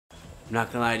I'm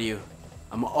not gonna lie to you,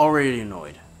 I'm already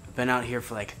annoyed. I've been out here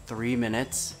for like 3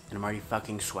 minutes and I'm already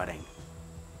fucking sweating.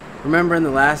 Remember in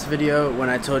the last video when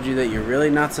I told you that you're really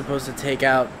not supposed to take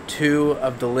out 2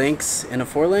 of the links in a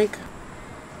 4-link?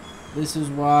 This is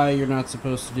why you're not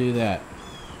supposed to do that.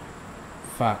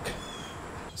 Fuck.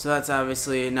 So that's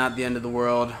obviously not the end of the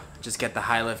world. Just get the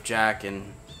high lift jack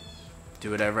and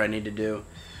do whatever I need to do.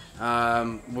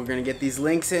 We're gonna get these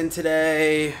links in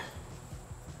today.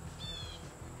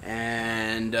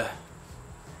 And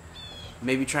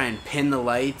maybe try and pin the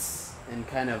lights and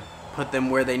kind of put them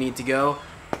where they need to go.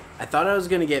 I thought I was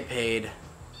gonna get paid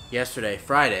yesterday,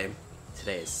 Friday.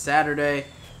 Today is Saturday.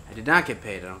 I did not get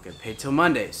paid. I don't get paid till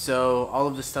Monday. So all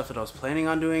of the stuff that I was planning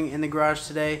on doing in the garage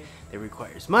today that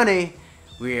requires money,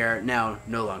 we are now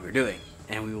no longer doing.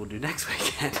 And we will do next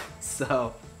weekend.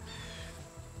 So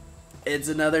it's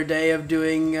another day of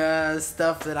doing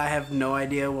stuff that I have no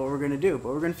idea what we're going to do. But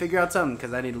we're going to figure out something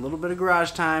because I need a little bit of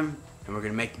garage time. And we're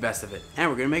going to make the best of it. And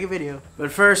we're going to make a video.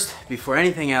 But first, before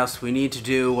anything else, we need to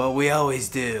do what we always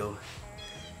do.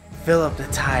 Fill up the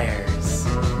tires.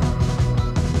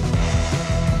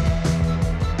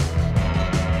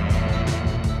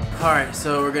 Alright,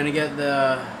 so we're going to get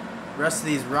the rest of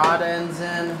these rod ends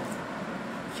in.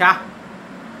 Yeah.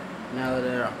 Now that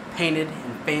they're painted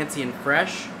and fancy and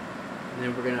fresh. And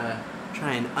then we're going to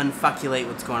try and unfuckulate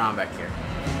what's going on back here.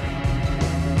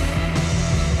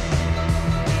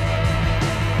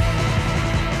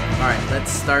 Alright,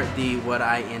 let's start what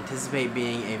I anticipate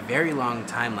being a very long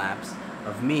time lapse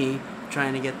of me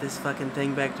trying to get this fucking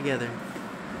thing back together.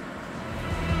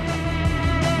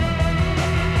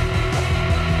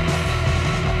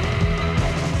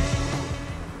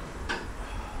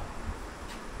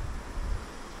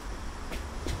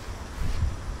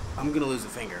 I'm gonna lose a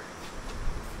finger.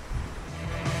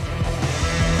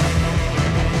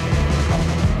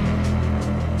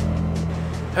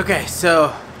 Okay,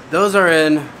 so those are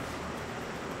in.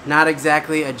 Not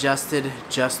exactly adjusted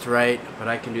just right, but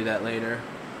I can do that later.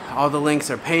 All the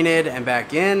links are painted and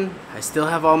back in. I still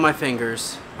have all my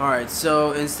fingers. Alright,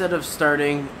 so instead of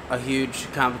starting a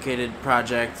huge complicated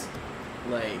project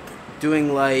like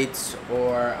doing lights,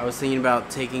 or I was thinking about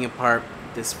taking apart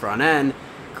this front end,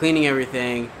 cleaning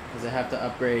everything, because I have to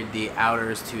upgrade the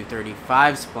outers to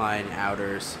 35 spline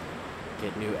outers,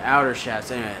 get new outer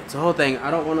shafts. Anyway, it's a whole thing. I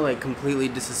don't want to like completely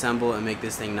disassemble and make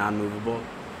this thing non-movable.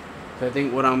 So I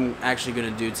think what I'm actually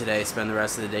going to do today, spend the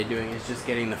rest of the day doing, is just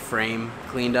getting the frame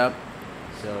cleaned up.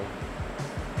 So,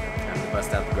 time to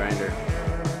bust out the grinder.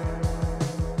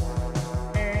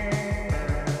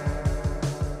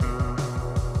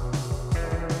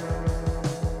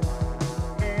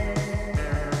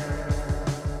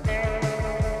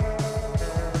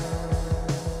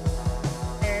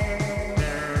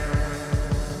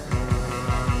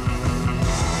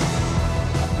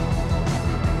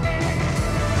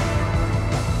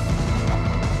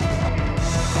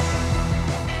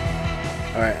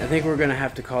 Alright, I think we're going to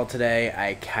have to call today.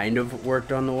 I kind of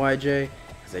worked on the YJ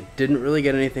because I didn't really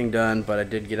get anything done, but I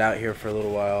did get out here for a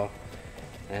little while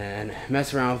and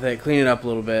mess around with it, clean it up a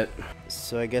little bit.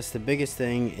 So I guess the biggest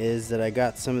thing is that I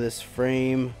got some of this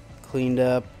frame cleaned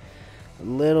up a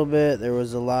little bit. There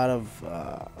was a lot of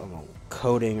I don't know,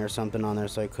 coating or something on there,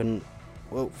 so I couldn't,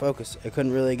 whoa, focus. I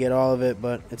couldn't really get all of it,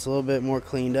 but it's a little bit more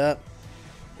cleaned up.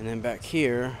 And then back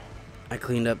here, I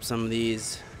cleaned up some of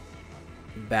these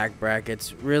back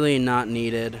brackets, really not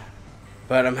needed,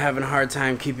 but I'm having a hard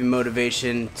time keeping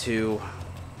motivation to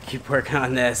keep working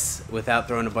on this without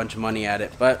throwing a bunch of money at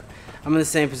it. But I'm in the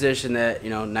same position that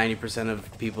 90%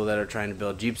 of people that are trying to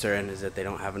build Jeeps are in, is that they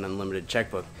don't have an unlimited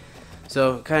checkbook.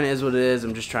 So it kind of is what it is.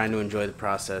 I'm just trying to enjoy the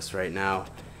process right now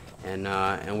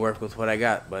and work with what I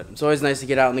got. But it's always nice to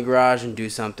get out in the garage and do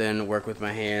something, work with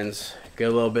my hands, get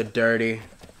a little bit dirty.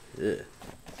 Ugh.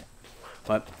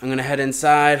 But I'm going to head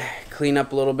inside, clean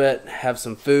up a little bit, have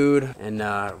some food, and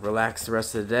relax the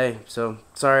rest of the day. So,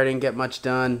 sorry I didn't get much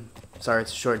done. Sorry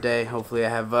it's a short day. Hopefully I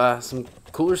have some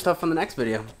cooler stuff on the next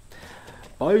video.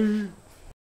 Bye!